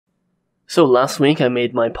So last week I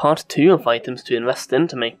made my part 2 of items to invest in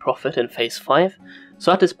to make profit in phase 5.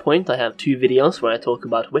 So at this point I have 2 videos where I talk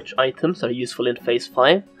about which items are useful in phase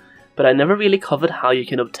 5, but I never really covered how you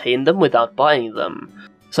can obtain them without buying them.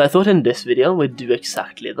 So I thought in this video we'd do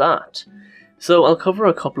exactly that. So I'll cover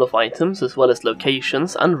a couple of items as well as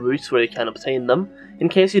locations and routes where you can obtain them, in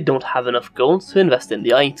case you don't have enough gold to invest in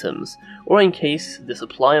the items, or in case the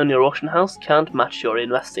supply on your auction house can't match your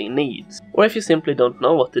investing needs. Or if you simply don't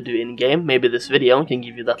know what to do in-game, maybe this video can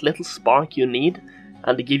give you that little spark you need,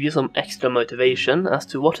 and give you some extra motivation as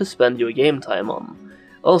to what to spend your game time on.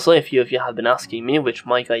 Also, a few of you have been asking me which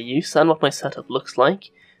mic I use and what my setup looks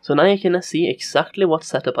like, so now you can see exactly what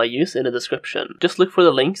setup I use in the description. Just look for the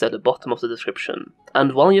links at the bottom of the description.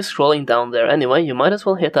 And while you're scrolling down there anyway, you might as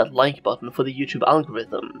well hit that like button for the YouTube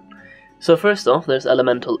algorithm. So first off, there's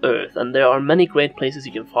Elemental Earth, and there are many great places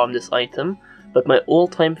you can farm this item, but my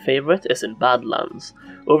all-time favorite is in Badlands.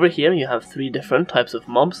 Over here you have 3 different types of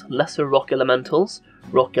mobs: Lesser Rock Elementals,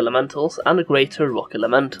 and Greater Rock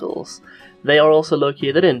Elementals. They are also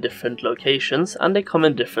located in different locations, and they come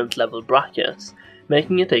in different level brackets,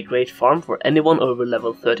 making it a great farm for anyone over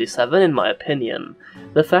level 37 in my opinion.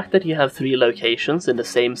 The fact that you have 3 locations in the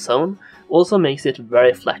same zone also makes it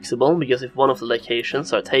very flexible, because if one of the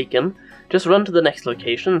locations are taken, just run to the next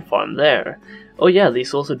location and farm there. Oh yeah,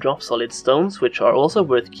 these also drop solid stones, which are also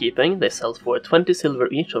worth keeping. They sell for 20 silver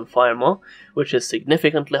each on Firemaw, which is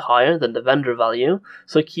significantly higher than the vendor value,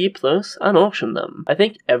 so keep those and auction them. I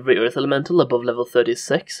think every earth elemental above level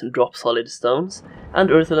 36 drop solid stones, and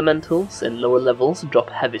earth elementals in lower levels drop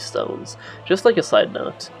heavy stones. Just like a side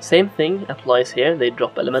note, same thing applies here. They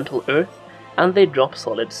drop elemental earth and they drop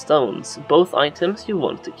solid stones, both items you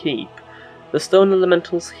want to keep. The stone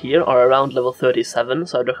elementals here are around level 37,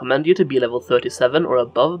 so I'd recommend you to be level 37 or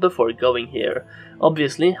above before going here.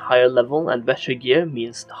 Obviously, higher level and better gear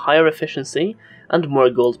means higher efficiency and more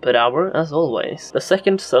gold per hour as always. The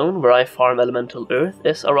second zone where I farm elemental earth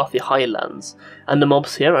is Arathi Highlands, and the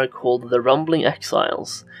mobs here are called the Rumbling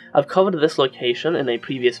Exiles. I've covered this location in a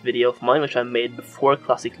previous video of mine which I made before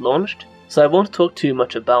Classic launched, so I won't talk too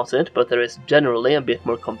much about it, but there is generally a bit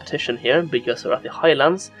more competition here because Arathi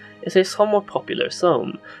Highlands is a somewhat popular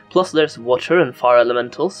zone. Plus there's water and fire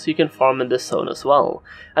elementals you can farm in this zone as well.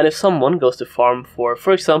 And if someone goes to farm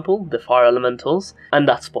for example, the fire elementals, and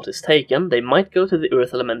that spot is taken, they might go to the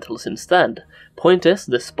earth elementals instead. Point is,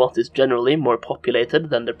 this spot is generally more populated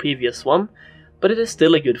than the previous one, but it is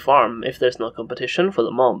still a good farm if there's no competition for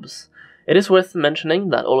the mobs. It is worth mentioning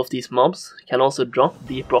that all of these mobs can also drop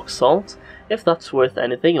deep rock salt, if that's worth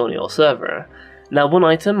anything on your server. Now, one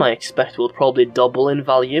item I expect will probably double in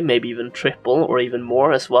value, maybe even triple or even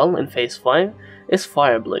more as well in phase 5, is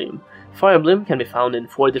Firebloom. Firebloom can be found in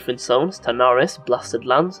 4 different zones: Tanaris, Blasted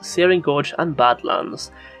Lands, Searing Gorge and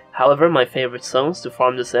Badlands. However, my favorite zones to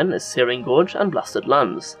farm this in is Searing Gorge and Blasted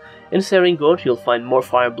Lands. In Searing Gorge you'll find more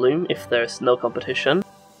Firebloom if there's no competition,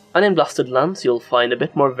 and in Blasted Lands you'll find a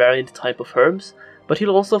bit more varied type of herbs, but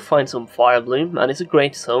you'll also find some Firebloom, and it's a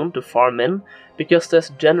great zone to farm in because there's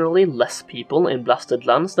generally less people in Blasted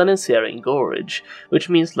Lands than in Searing Gorge, which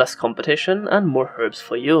means less competition and more herbs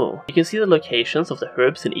for you. You can see the locations of the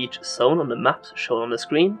herbs in each zone on the maps shown on the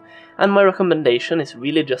screen, and my recommendation is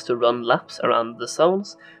really just to run laps around the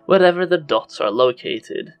zones wherever the dots are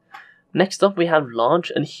located. Next up we have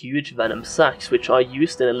large and huge venom sacs, which are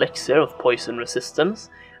used in elixir of poison resistance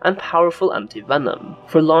and powerful anti-venom.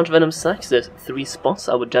 For large venom sacs there's 3 spots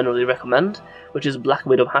I would generally recommend, which is Black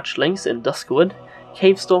Widow hatchlings in Duskwood,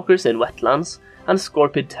 Cave Stalkers in Wetlands, and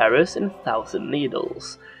Scorpid Terrors in Thousand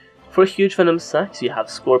Needles. For huge venom sacs you have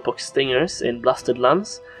Scorpox Stingers in Blasted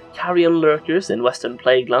Lands, Carrion Lurkers in Western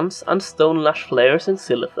Plaguelands, and Stone Lash Flares in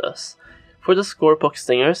Silithus. For the Scorpox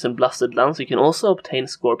Stingers in Blasted Lands you can also obtain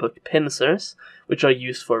Scorpox Pincers, which are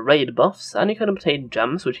used for raid buffs, and you can obtain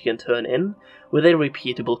gems which you can turn in with a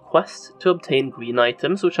repeatable quest to obtain green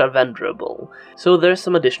items which are vendorable, so there's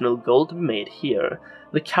some additional gold to be made here.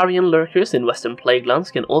 The Carrion Lurkers in Western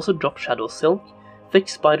Plaguelands can also drop Shadow Silk, Thick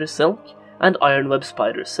Spider Silk, and Ironweb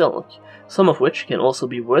Spider Silk, some of which can also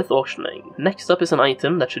be worth auctioning. Next up is an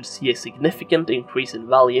item that should see a significant increase in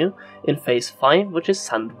value in phase 5, which is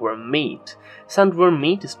Sandworm Meat. Sandworm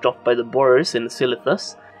Meat is dropped by the borers in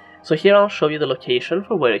Silithus, so here I'll show you the location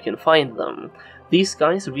for where you can find them. These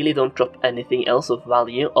guys really don't drop anything else of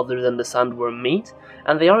value other than the sandworm meat,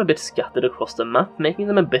 and they are a bit scattered across the map, making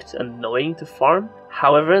them a bit annoying to farm.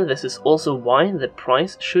 However, this is also why the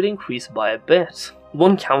price should increase by a bit.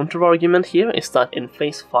 One counter argument here is that in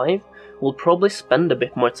phase 5, we'll probably spend a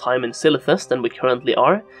bit more time in Silithus than we currently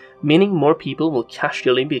are, meaning more people will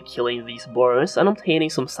casually be killing these borers and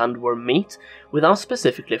obtaining some sandworm meat without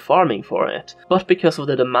specifically farming for it. But because of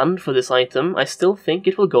the demand for this item, I still think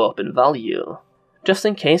it will go up in value. Just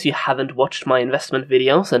in case you haven't watched my investment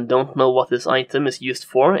videos and don't know what this item is used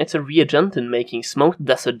for, it's a reagent in making smoked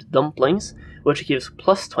desert dumplings, which gives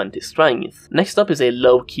plus 20 strength. Next up is a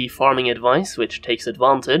low-key farming advice which takes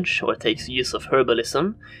advantage, or takes use of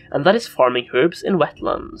herbalism, and that is farming herbs in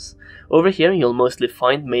wetlands. Over here you'll mostly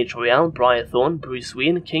find Mage Royale, Briarthorn,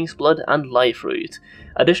 Bruceweed, Kingsblood and Liferoot.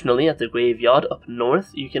 Additionally, at the graveyard up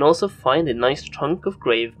north you can also find a nice chunk of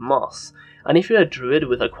grave moss. And if you're a druid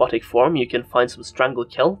with aquatic form, you can find some strangle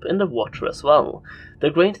kelp in the water as well. The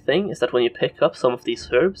great thing is that when you pick up some of these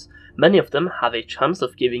herbs, many of them have a chance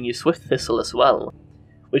of giving you swift thistle as well,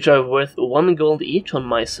 which are worth 1 gold each on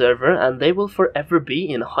my server, and they will forever be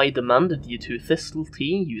in high demand due to thistle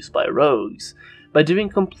tea used by rogues. By doing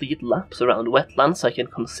complete laps around wetlands, I can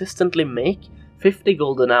consistently make 50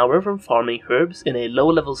 gold an hour from farming herbs in a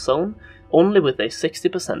low-level zone, only with a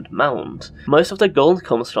 60% mount. Most of the gold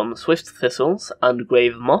comes from swift thistles and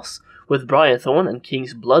grave moss, with Briarthorn and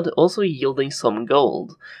King's Blood also yielding some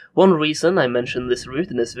gold. One reason I mention this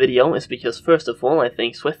root in this video is because first of all I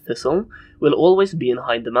think swift thistle will always be in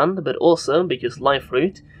high demand, but also because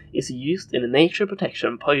Liferoot is used in nature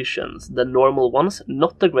protection potions, the normal ones,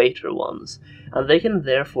 not the greater ones, and they can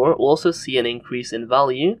therefore also see an increase in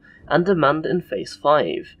value and demand in phase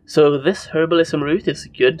 5. So this herbalism route is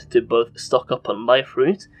good to both stock up on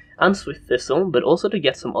Liferoot and swift thistle, but also to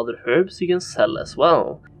get some other herbs you can sell as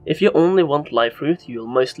well. If you only want Liferoot, you'll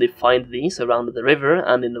mostly find these around the river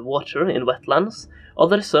and in the water in wetlands.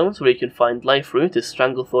 Other zones where you can find Liferoot is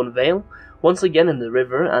Stranglethorn Vale, once again in the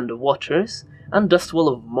river and the waters, and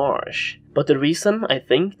Dustwall of Marsh. But the reason I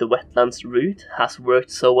think the wetlands route has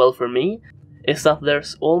worked so well for me is that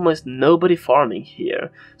there's almost nobody farming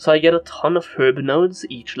here, so I get a ton of herb nodes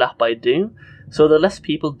each lap I do, so the less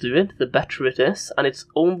people do it, the better it is, and it's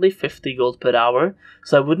only 50 gold per hour,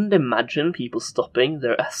 so I wouldn't imagine people stopping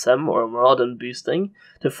their SM or Maraudon boosting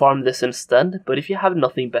to farm this instead. But if you have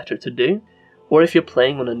nothing better to do, or if you're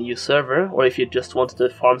playing on a new server, or if you just wanted to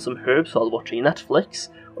farm some herbs while watching Netflix,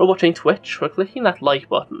 or watching Twitch, or clicking that like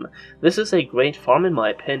button, this is a great farm in my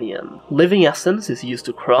opinion. Living Essence is used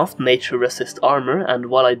to craft nature resist armor, and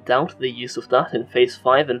while I doubt the use of that in phase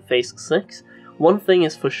 5 and phase 6, one thing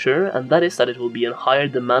is for sure, and that is that it will be in higher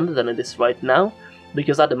demand than it is right now,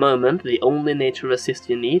 because at the moment the only nature resist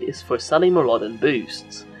you need is for selling Maraudon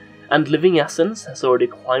boosts. And Living Essence has already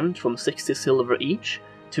climbed from 60 silver each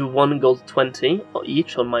to 1 gold 20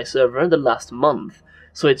 each on my server the last month,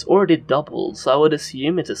 so it's already doubled, so I would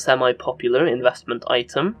assume it's a semi-popular investment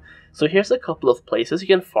item. So here's a couple of places you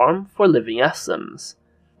can farm for Living Essence.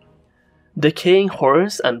 Decaying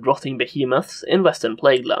Horrors and Rotting Behemoths in Western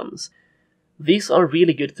Plaguelands. These are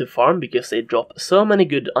really good to farm because they drop so many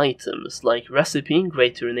good items like Recipe,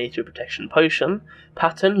 Greater Nature Protection Potion,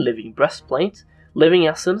 Pattern, Living Breastplate, Living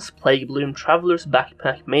Essence, Plague Bloom, Traveler's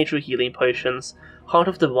Backpack, Major Healing Potions, Heart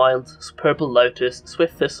of the Wild, Purple Lotus,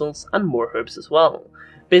 Swift Thistles, and more herbs as well.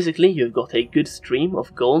 Basically, you've got a good stream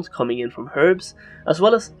of gold coming in from herbs, as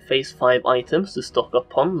well as phase 5 items to stock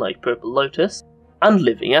up on like Purple Lotus and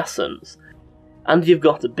Living Essence. And you've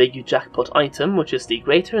got the big jackpot item, which is the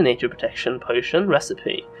Greater Nature Protection Potion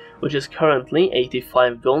Recipe, which is currently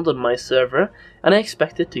 85 gold on my server, and I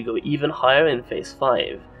expect it to go even higher in phase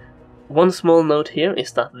 5. One small note here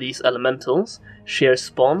is that these elementals share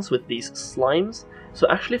spawns with these slimes, so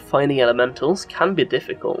actually finding elementals can be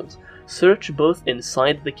difficult. Search both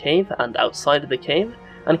inside the cave and outside the cave,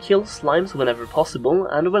 and kill slimes whenever possible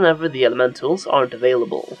and whenever the elementals aren't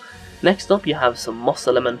available. Next up you have some moss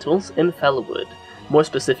elementals in Fellwood, more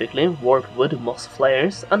specifically Warpwood Moss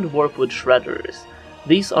Flayers and Warpwood Shredders.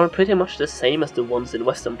 These are pretty much the same as the ones in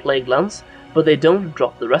Western Plaguelands, but they don't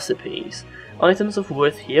drop the recipes. Items of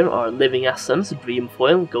worth here are Living Essence,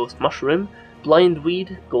 Dreamfoil, Ghost Mushroom,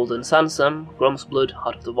 Blindweed, Golden Sandsam, Grumsblood,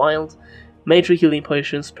 Heart of the Wild, Major Healing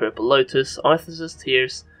Potions, Purple Lotus, Arthur's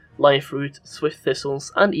Tears, Liferoot, Swift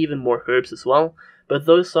Thistles, and even more herbs as well, but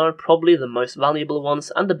those are probably the most valuable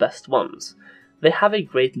ones and the best ones. They have a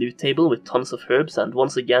great loot table with tons of herbs and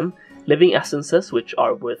once again, Living Essences which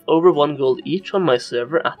are worth over 1 gold each on my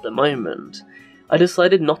server at the moment. I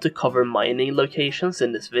decided not to cover mining locations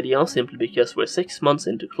in this video simply because we're 6 months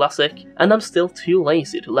into Classic and I'm still too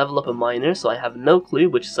lazy to level up a miner, so I have no clue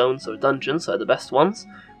which zones or dungeons are the best ones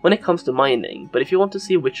when it comes to mining, but if you want to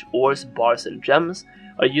see which ores, bars and gems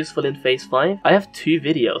are useful in Phase 5, I have 2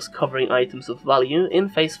 videos covering items of value in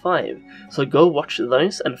Phase 5, so go watch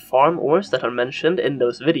those and farm ores that are mentioned in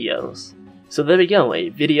those videos. So there we go, a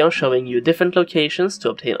video showing you different locations to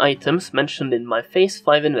obtain items mentioned in my Phase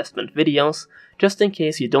 5 investment videos, just in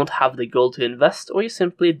case you don't have the gold to invest or you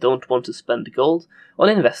simply don't want to spend gold on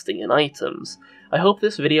investing in items. I hope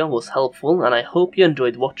this video was helpful and I hope you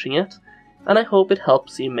enjoyed watching it, and I hope it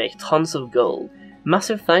helps you make tons of gold.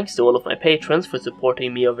 Massive thanks to all of my patrons for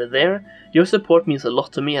supporting me over there. Your support means a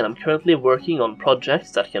lot to me and I'm currently working on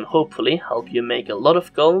projects that can hopefully help you make a lot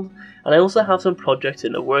of gold, and I also have some projects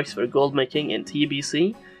in the works for gold making in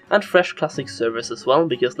TBC and Fresh Classic servers as well,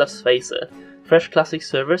 because let's face it, Fresh Classic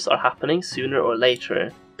servers are happening sooner or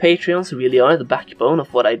later. Patreons really are the backbone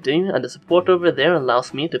of what I do, and the support over there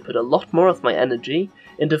allows me to put a lot more of my energy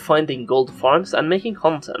into finding gold farms and making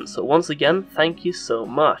content, so once again, thank you so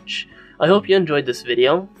much. I hope you enjoyed this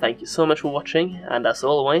video, thank you so much for watching, and as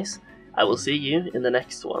always, I will see you in the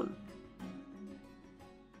next one.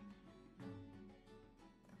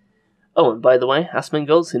 Oh, and by the way,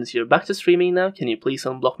 Asmongold, since you're back to streaming now, can you please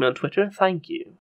unblock me on Twitter? Thank you.